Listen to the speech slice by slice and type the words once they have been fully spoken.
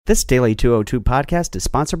This Daily 202 podcast is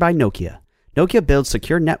sponsored by Nokia. Nokia builds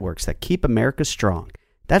secure networks that keep America strong.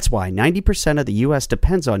 That's why 90% of the U.S.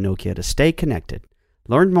 depends on Nokia to stay connected.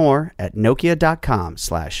 Learn more at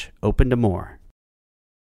nokia.com/open-to-more.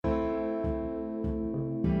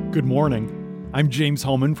 Good morning. I'm James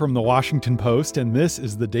Holman from The Washington Post, and this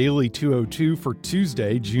is the Daily 202 for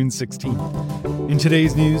Tuesday, June 16th. In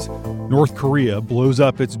today's news, North Korea blows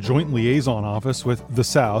up its joint liaison office with the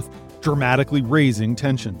South, dramatically raising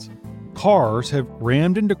tensions. Cars have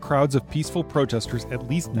rammed into crowds of peaceful protesters at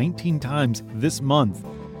least 19 times this month.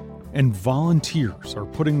 And volunteers are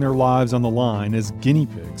putting their lives on the line as guinea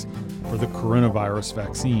pigs for the coronavirus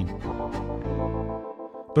vaccine.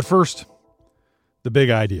 But first, the big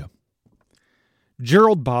idea.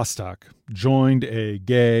 Gerald Bostock joined a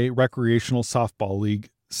gay recreational softball league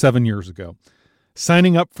 7 years ago.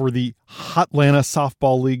 Signing up for the Hotlanta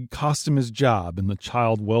Softball League cost him his job in the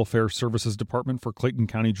Child Welfare Services Department for Clayton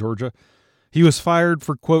County, Georgia. He was fired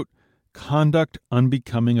for, quote, conduct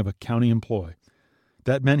unbecoming of a county employee.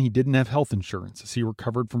 That meant he didn't have health insurance as he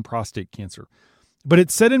recovered from prostate cancer. But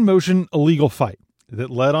it set in motion a legal fight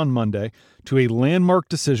that led on Monday to a landmark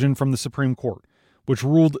decision from the Supreme Court, which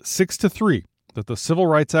ruled 6-3 that the Civil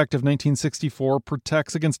Rights Act of 1964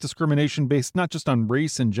 protects against discrimination based not just on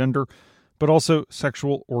race and gender, but also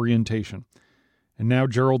sexual orientation. And now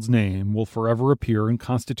Gerald's name will forever appear in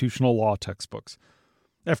constitutional law textbooks.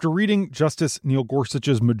 After reading Justice Neil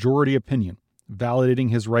Gorsuch's majority opinion, validating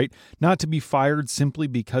his right not to be fired simply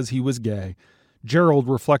because he was gay, Gerald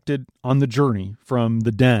reflected on the journey from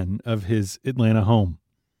the den of his Atlanta home.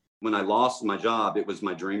 When I lost my job, it was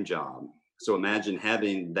my dream job. So imagine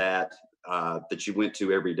having that you went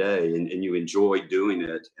to every day and you enjoyed doing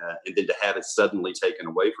it, and then to have it suddenly taken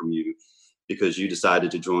away from you because you decided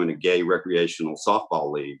to join a gay recreational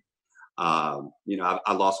softball league. I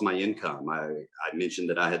lost my income. I mentioned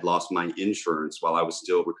that I had lost my insurance while I was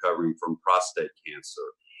still recovering from prostate cancer.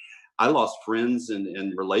 I lost friends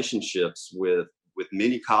and relationships with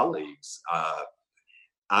many colleagues.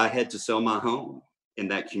 I had to sell my home in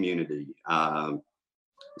that community. The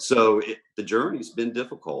journey's been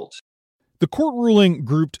difficult. The court ruling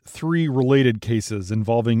grouped 3 related cases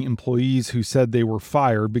involving employees who said they were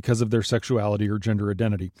fired because of their sexuality or gender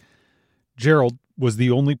identity. Gerald was the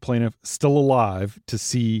only plaintiff still alive to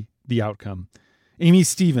see the outcome. Amy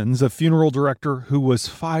Stevens, a funeral director who was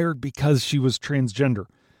fired because she was transgender,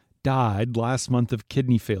 died last month of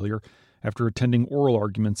kidney failure after attending oral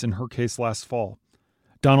arguments in her case last fall.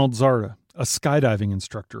 Donald Zarda, a skydiving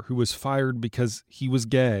instructor who was fired because he was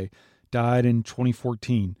gay, died in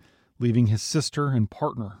 2014, leaving his sister and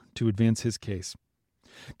partner to advance his case.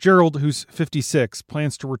 Gerald, who's 56,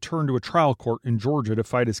 plans to return to a trial court in Georgia to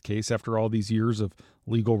fight his case after all these years of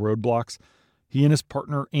legal roadblocks. He and his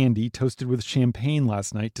partner, Andy, toasted with champagne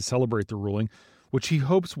last night to celebrate the ruling, which he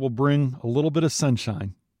hopes will bring a little bit of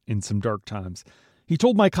sunshine in some dark times. He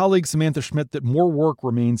told my colleague Samantha Schmidt that more work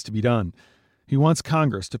remains to be done. He wants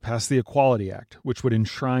Congress to pass the Equality Act, which would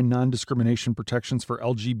enshrine non-discrimination protections for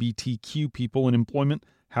LGBTQ people in employment,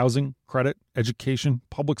 housing, credit, education,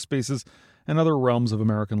 public spaces, and other realms of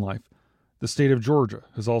American life. The state of Georgia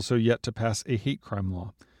has also yet to pass a hate crime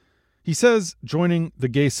law. He says joining the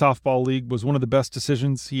Gay Softball League was one of the best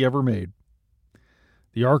decisions he ever made.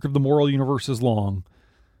 The arc of the moral universe is long,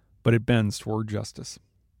 but it bends toward justice.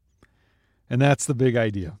 And that's the big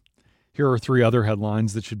idea. Here are 3 other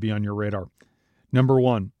headlines that should be on your radar. Number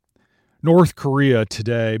 1. North Korea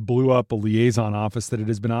today blew up a liaison office that it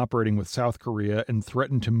has been operating with South Korea and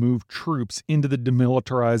threatened to move troops into the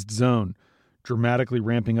demilitarized zone, dramatically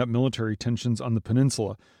ramping up military tensions on the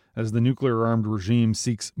peninsula as the nuclear-armed regime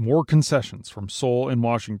seeks more concessions from Seoul and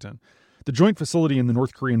Washington. The joint facility in the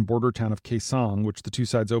North Korean border town of Kaesong, which the two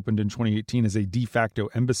sides opened in 2018 as a de facto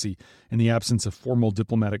embassy in the absence of formal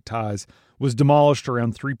diplomatic ties, was demolished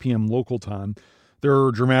around 3 p.m. local time. There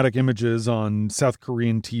are dramatic images on South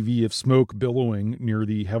Korean TV of smoke billowing near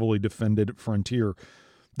the heavily defended frontier.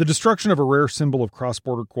 The destruction of a rare symbol of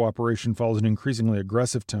cross-border cooperation follows an increasingly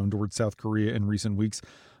aggressive tone towards South Korea in recent weeks,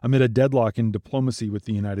 amid a deadlock in diplomacy with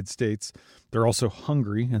the United States. They're also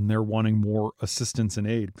hungry, and they're wanting more assistance and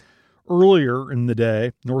aid. Earlier in the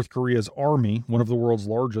day, North Korea's army, one of the world's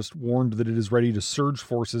largest, warned that it is ready to surge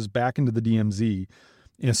forces back into the DMZ,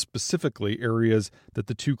 in specifically areas that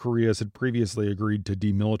the two Koreas had previously agreed to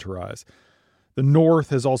demilitarize. The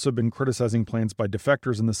North has also been criticizing plans by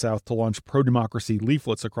defectors in the South to launch pro-democracy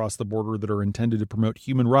leaflets across the border that are intended to promote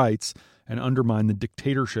human rights and undermine the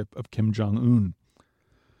dictatorship of Kim Jong-un.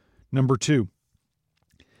 Number 2.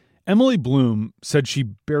 Emily Bloom said she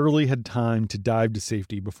barely had time to dive to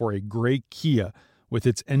safety before a gray Kia with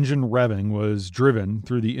its engine revving, was driven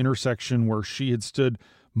through the intersection where she had stood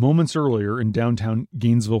moments earlier in downtown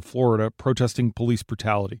Gainesville, Florida, protesting police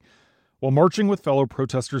brutality. While marching with fellow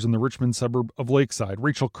protesters in the Richmond suburb of Lakeside,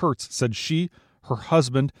 Rachel Kurtz said she, her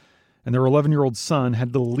husband, and their 11-year-old son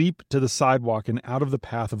had to leap to the sidewalk and out of the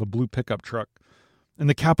path of a blue pickup truck. In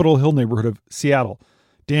the Capitol Hill neighborhood of Seattle,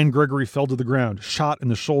 Dan Gregory fell to the ground, shot in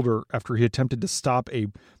the shoulder after he attempted to stop a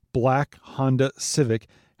black Honda Civic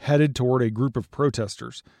headed toward a group of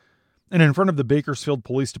protesters. And in front of the Bakersfield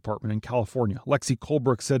Police Department in California, Lexi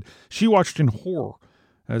Colebrook said she watched in horror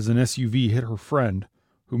as an SUV hit her friend,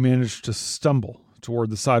 who managed to stumble toward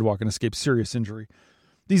the sidewalk and escape serious injury.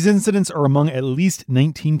 These incidents are among at least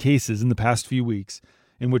 19 cases in the past few weeks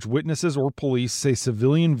in which witnesses or police say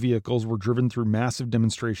civilian vehicles were driven through massive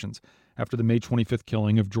demonstrations after the May 25th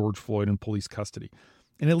killing of George Floyd in police custody.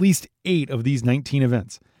 In at least 8 of these 19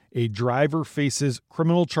 events, a driver faces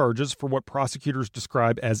criminal charges for what prosecutors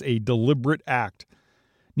describe as a deliberate act.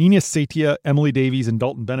 Nina Satia, Emily Davies, and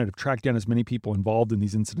Dalton Bennett have tracked down as many people involved in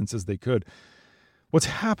these incidents as they could. What's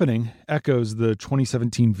happening echoes the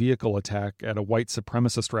 2017 vehicle attack at a white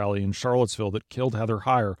supremacist rally in Charlottesville that killed Heather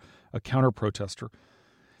Heyer, a counter-protester.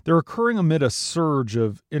 They're occurring amid a surge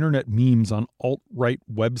of internet memes on alt-right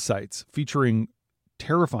websites featuring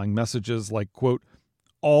terrifying messages like, quote,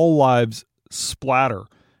 "all lives splatter,"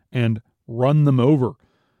 and "run them over,"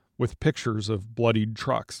 with pictures of bloodied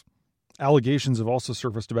trucks. Allegations have also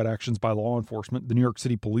surfaced about actions by law enforcement. The New York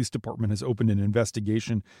City Police Department has opened an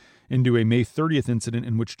investigation into a May 30th incident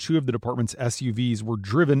in which 2 of the department's SUVs were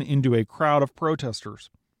driven into a crowd of protesters.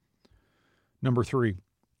 Number 3.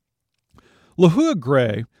 LaHua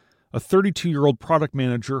Gray, a 32-year-old product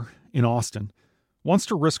manager in Austin, wants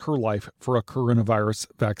to risk her life for a coronavirus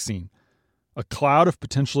vaccine. A cloud of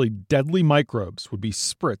potentially deadly microbes would be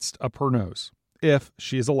spritzed up her nose if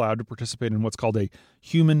she is allowed to participate in what's called a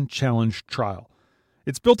human challenge trial.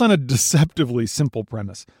 It's built on a deceptively simple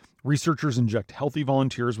premise. Researchers inject healthy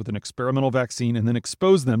volunteers with an experimental vaccine and then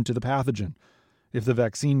expose them to the pathogen. If the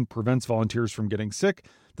vaccine prevents volunteers from getting sick,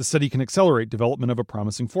 the study can accelerate development of a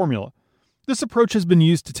promising formula. This approach has been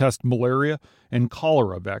used to test malaria and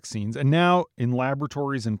cholera vaccines, and now in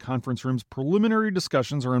laboratories and conference rooms, preliminary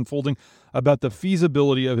discussions are unfolding about the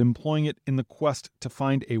feasibility of employing it in the quest to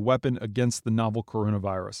find a weapon against the novel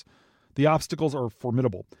coronavirus. The obstacles are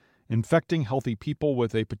formidable. Infecting healthy people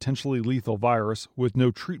with a potentially lethal virus with no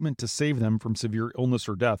treatment to save them from severe illness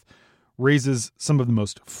or death raises some of the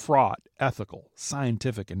most fraught ethical,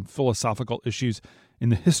 scientific, and philosophical issues in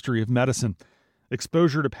the history of medicine.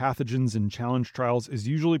 Exposure to pathogens in challenge trials is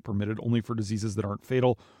usually permitted only for diseases that aren't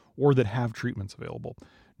fatal or that have treatments available.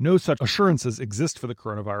 No such assurances exist for the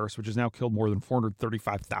coronavirus, which has now killed more than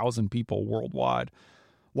 435,000 people worldwide.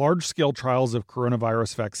 Large-scale trials of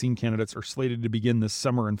coronavirus vaccine candidates are slated to begin this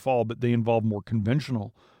summer and fall, but they involve more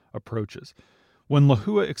conventional approaches. When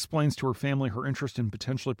LaHua explains to her family her interest in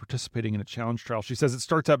potentially participating in a challenge trial, she says it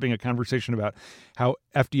starts out being a conversation about how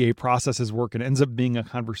FDA processes work and ends up being a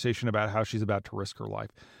conversation about how she's about to risk her life.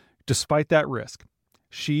 Despite that risk,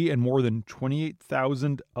 she and more than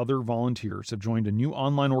 28,000 other volunteers have joined a new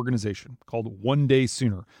online organization called One Day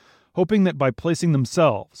Sooner, hoping that by placing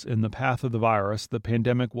themselves in the path of the virus, the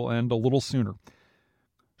pandemic will end a little sooner.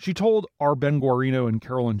 She told R. Ben Guarino and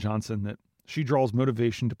Carolyn Johnson that she draws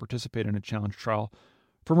motivation to participate in a challenge trial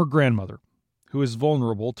from her grandmother, who is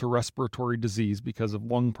vulnerable to respiratory disease because of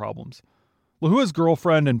lung problems. LaHua's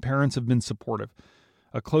girlfriend and parents have been supportive.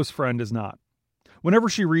 A close friend is not. Whenever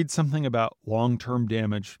she reads something about long-term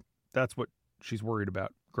damage, that's what she's worried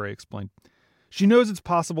about, Gray explained. She knows it's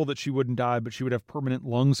possible that she wouldn't die, but she would have permanent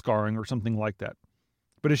lung scarring or something like that.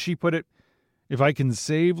 But as she put it, if I can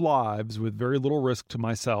save lives with very little risk to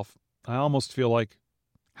myself, I almost feel like,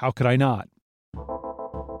 how could I not?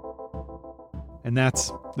 And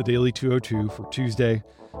that's the Daily 202 for Tuesday,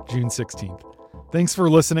 June 16th. Thanks for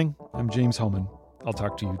listening. I'm James Hohman. I'll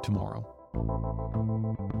talk to you tomorrow.